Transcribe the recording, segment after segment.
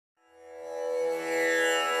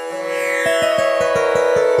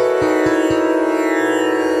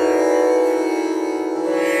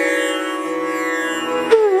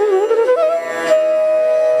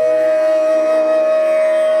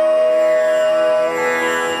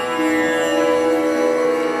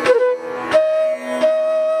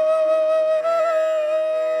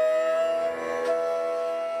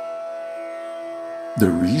The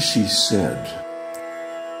rishis said,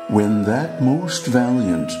 "When that most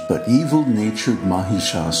valiant but evil-natured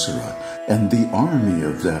Mahiṣāsura and the army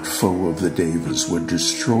of that foe of the Devas were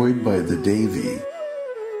destroyed by the Devī,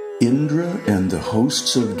 Indra and the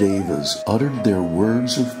hosts of Devas uttered their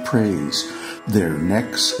words of praise, their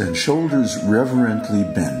necks and shoulders reverently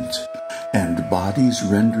bent, and bodies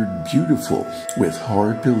rendered beautiful with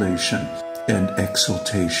horripilation and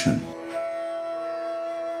exultation.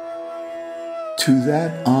 To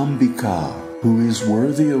that Ambika, who is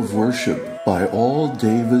worthy of worship by all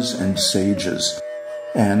Devas and sages,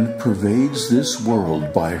 and pervades this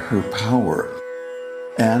world by her power,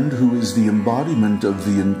 and who is the embodiment of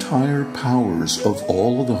the entire powers of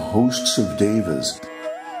all the hosts of Devas,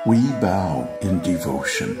 we bow in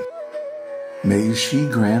devotion. May she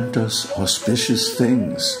grant us auspicious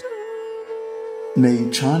things. May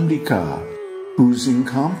Chandika, whose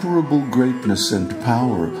incomparable greatness and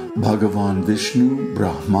power Bhagavan Vishnu,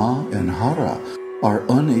 Brahma, and Hara are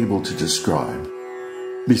unable to describe,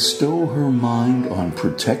 bestow her mind on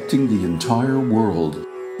protecting the entire world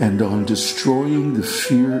and on destroying the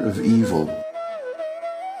fear of evil.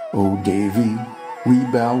 O Devī, we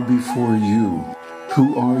bow before you,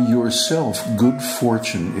 who are yourself good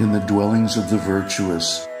fortune in the dwellings of the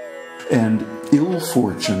virtuous, and ill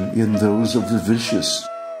fortune in those of the vicious,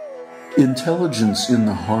 intelligence in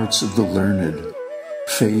the hearts of the learned,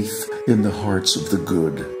 faith in the hearts of the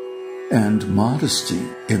good, and modesty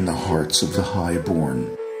in the hearts of the high-born.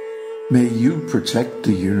 May you protect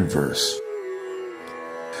the universe.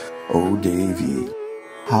 O Devī,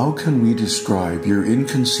 how can we describe your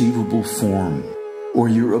inconceivable form, or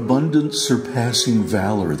your abundant surpassing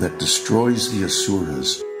valor that destroys the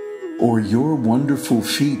Asuras, or your wonderful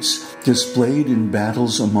feats displayed in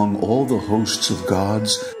battles among all the hosts of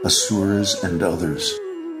gods, Asuras, and others?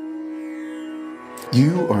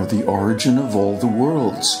 You are the origin of all the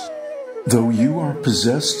worlds. Though you are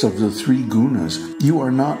possessed of the three gunas, you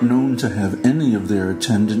are not known to have any of their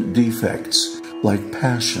attendant defects, like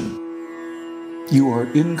passion. You are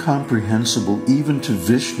incomprehensible even to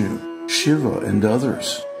Vishnu, Shiva, and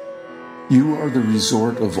others. You are the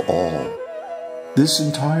resort of all. This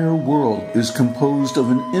entire world is composed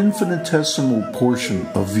of an infinitesimal portion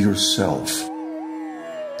of yourself.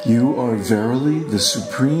 You are verily the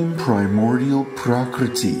supreme primordial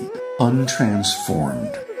Prakriti,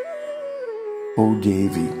 untransformed. O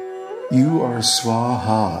Devī, you are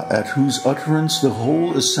Swaha, at whose utterance the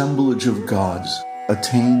whole assemblage of gods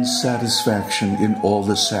attains satisfaction in all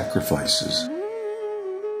the sacrifices.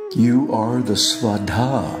 You are the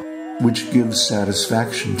Svadha, which gives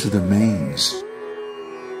satisfaction to the mains.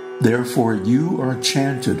 Therefore you are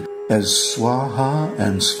chanted as Swaha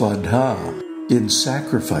and Svadha in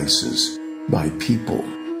sacrifices by people.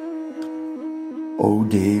 O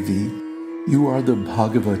Devī, you are the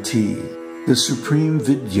Bhagavati, the supreme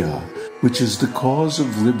Vidya, which is the cause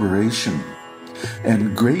of liberation,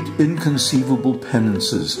 and great inconceivable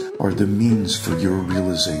penances are the means for your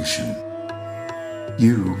realization.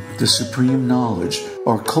 You, the supreme knowledge,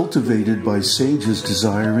 are cultivated by sages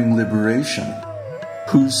desiring liberation,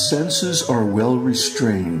 whose senses are well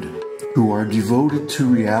restrained, who are devoted to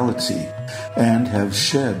reality, and have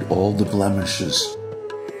shed all the blemishes.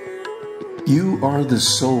 You are the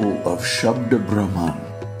soul of Shabda Brahman.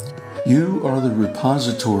 You are the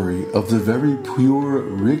repository of the very pure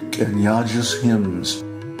Rik and Yajas hymns,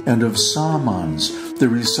 and of Samans, the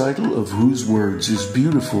recital of whose words is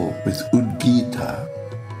beautiful with Udgita.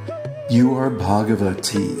 You are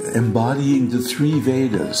Bhagavati, embodying the three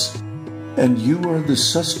Vedas, and you are the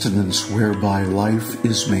sustenance whereby life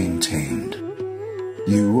is maintained.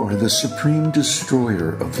 You are the supreme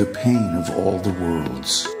destroyer of the pain of all the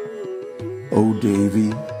worlds. O Devī,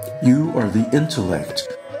 you are the intellect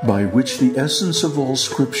by which the essence of all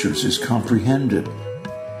scriptures is comprehended.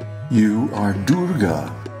 You are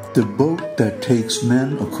Durga, the boat that takes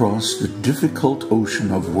men across the difficult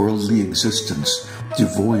ocean of worldly existence,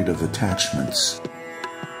 devoid of attachments.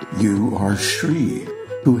 You are Shri,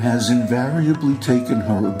 who has invariably taken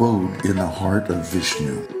her abode in the heart of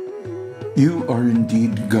Vishnu. You are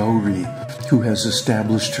indeed Gauri, who has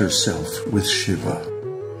established herself with Shiva.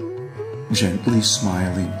 Gently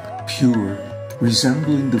smiling, pure,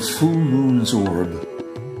 resembling the full moon's orb,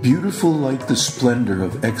 beautiful like the splendor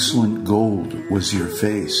of excellent gold was your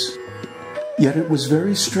face. Yet it was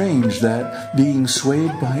very strange that, being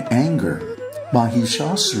swayed by anger,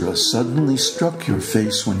 Mahiṣāsura suddenly struck your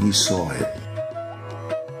face when he saw it.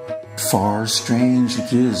 Far strange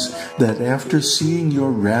it is that after seeing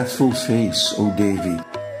your wrathful face, O Devī,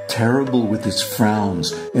 terrible with its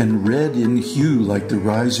frowns and red in hue like the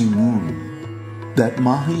rising moon, that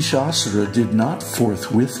Mahiṣāsura did not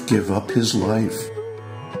forthwith give up his life.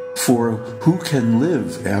 For who can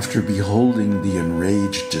live after beholding the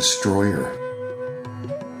enraged destroyer?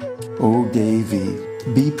 O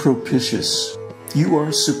Devī, be propitious. You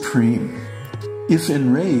are supreme. If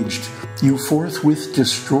enraged, you forthwith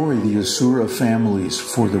destroy the Asura families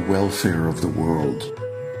for the welfare of the world.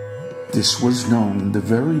 This was known the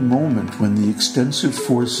very moment when the extensive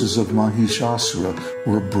forces of Mahiṣāsura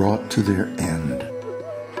were brought to their end.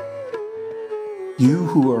 You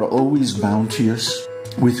who are always bounteous,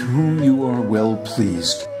 with whom you are well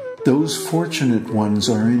pleased, those fortunate ones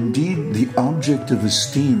are indeed the object of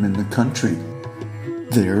esteem in the country.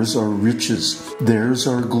 Theirs are riches, theirs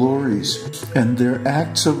are glories, and their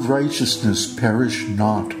acts of righteousness perish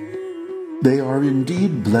not. They are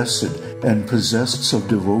indeed blessed and possessed of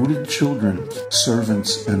devoted children,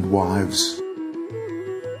 servants, and wives.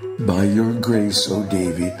 By your grace, O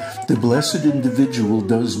Devī, the blessed individual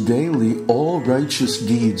does daily all righteous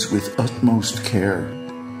deeds with utmost care,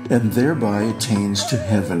 and thereby attains to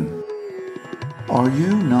heaven. Are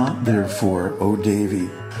you not, therefore, O Devī,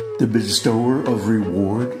 the bestower of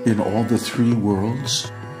reward in all the three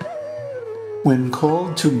worlds? When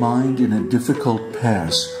called to mind in a difficult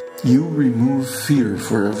pass, you remove fear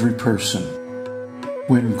for every person.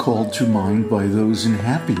 When called to mind by those in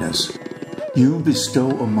happiness, you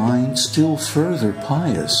bestow a mind still further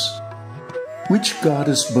pious. Which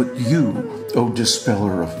goddess but you, O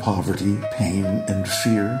dispeller of poverty, pain, and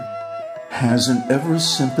fear, has an ever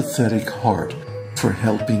sympathetic heart for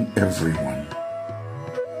helping everyone?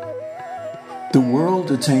 The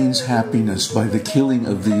world attains happiness by the killing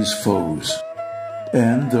of these foes.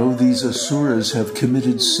 And though these Asuras have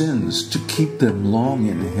committed sins to keep them long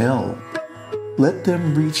in hell, let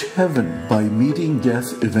them reach heaven by meeting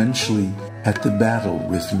death eventually at the battle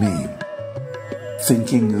with me.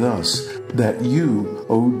 Thinking thus that you,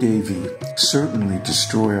 O Devī, certainly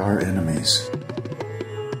destroy our enemies.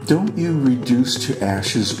 Don't you reduce to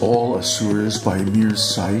ashes all Asuras by mere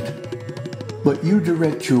sight? But you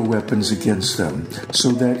direct your weapons against them,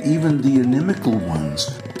 so that even the inimical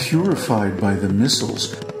ones, purified by the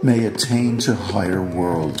missiles, may attain to higher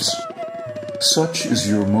worlds. Such is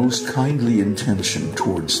your most kindly intention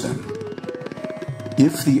towards them.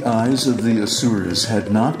 If the eyes of the Asuras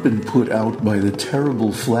had not been put out by the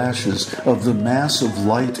terrible flashes of the mass of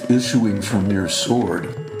light issuing from your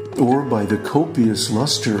sword, or by the copious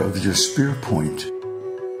luster of your spear point,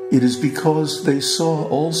 it is because they saw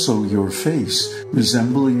also your face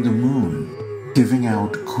resembling the moon, giving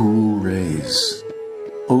out cool rays.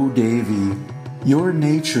 O Devī, your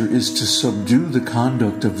nature is to subdue the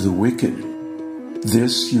conduct of the wicked.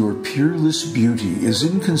 This, your peerless beauty, is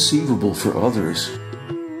inconceivable for others.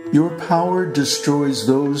 Your power destroys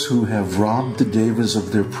those who have robbed the devas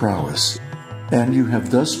of their prowess, and you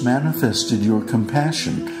have thus manifested your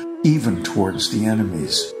compassion even towards the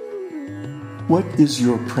enemies. What is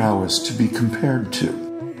your prowess to be compared to?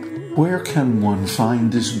 Where can one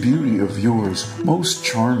find this beauty of yours, most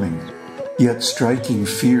charming, yet striking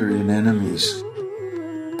fear in enemies?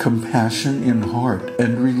 Compassion in heart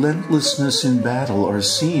and relentlessness in battle are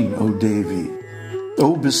seen, O Devī.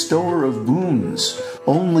 O bestower of boons,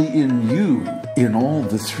 only in you, in all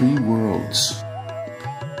the three worlds.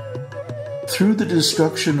 Through the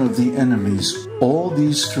destruction of the enemies, all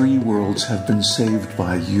these three worlds have been saved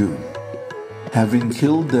by you. Having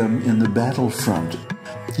killed them in the battlefront,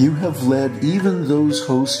 you have led even those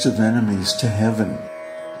hosts of enemies to heaven,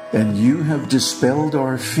 and you have dispelled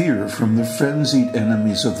our fear from the frenzied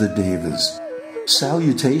enemies of the devas.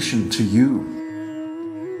 Salutation to you.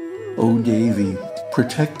 O Devī,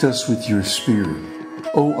 protect us with your spear.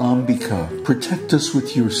 O Ambika, protect us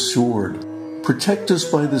with your sword. Protect us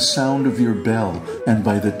by the sound of your bell and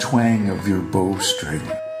by the twang of your bowstring.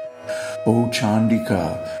 O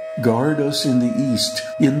Chandika, guard us in the east,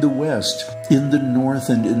 in the west, in the north,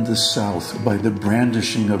 and in the south by the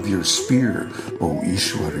brandishing of your spear, O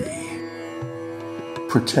Ishwari.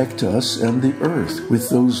 Protect us and the earth with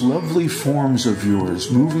those lovely forms of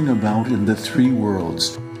yours moving about in the three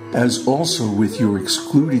worlds, as also with your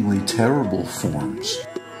excludingly terrible forms.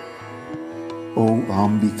 O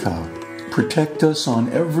Ambika, protect us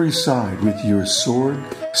on every side with your sword,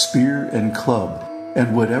 spear, and club,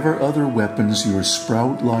 and whatever other weapons your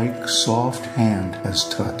sprout-like soft hand has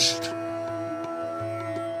touched.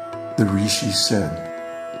 The Rishi said,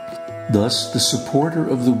 thus the supporter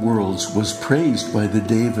of the worlds was praised by the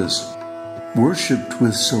devas, worshipped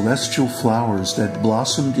with celestial flowers that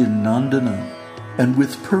blossomed in Nandana, and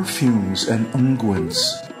with perfumes and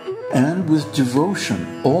unguents, and with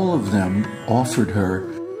devotion all of them offered her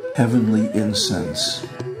heavenly incense.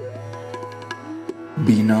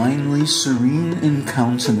 Benignly serene in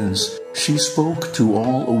countenance, she spoke to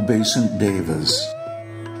all obeisant devas.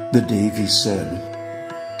 The Devī said,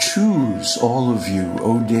 "Choose, all of you,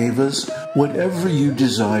 O devas, whatever you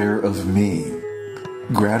desire of me.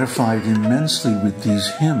 Gratified immensely with these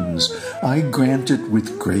hymns, I grant it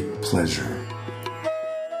with great pleasure."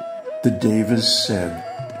 The devas said,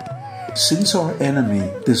 "Since our enemy,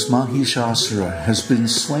 this Mahiṣāsura, has been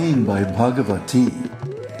slain by Bhagavati,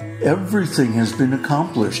 everything has been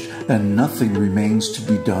accomplished and nothing remains to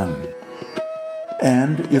be done.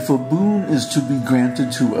 And if a boon is to be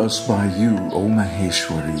granted to us by you, O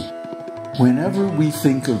Maheshwari, whenever we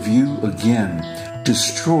think of you again,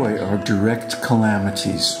 destroy our direct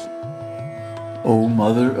calamities. O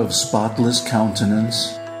Mother of spotless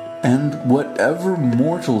countenance, and whatever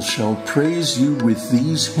mortal shall praise you with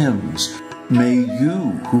these hymns, may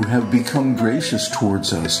you, who have become gracious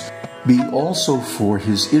towards us, be also for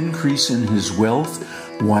his increase in his wealth,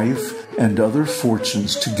 wife, and other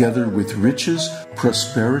fortunes, together with riches,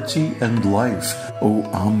 prosperity, and life, O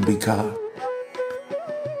Ambika."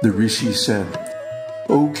 The Rishi said,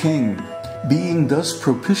 "O King, being thus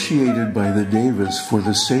propitiated by the devas for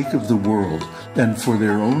the sake of the world and for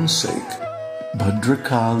their own sake,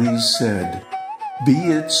 Bhadrakali said, 'Be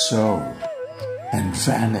it so,' and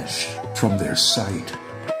vanished from their sight."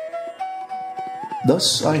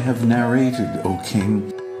 Thus I have narrated, O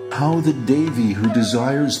King, how the Devī who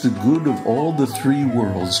desires the good of all the three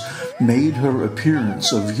worlds made her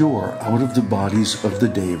appearance of yore out of the bodies of the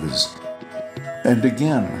devas. And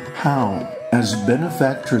again, how, as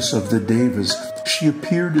benefactress of the devas, she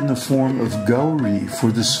appeared in the form of Gauri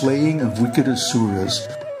for the slaying of wicked asuras,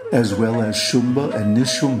 as well as Shumba and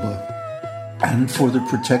Nishumba, and for the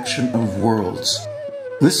protection of worlds.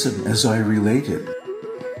 Listen as I relate it.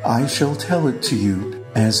 I shall tell it to you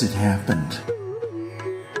as it happened.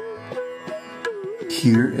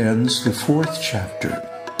 Here ends the 4th chapter,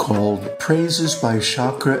 called Praises by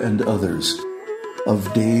Śakra and Others,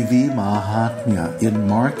 of Devi Mahatmya in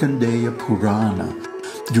Markandeya Purana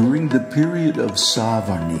during the period of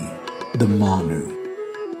Savarni, the Manu.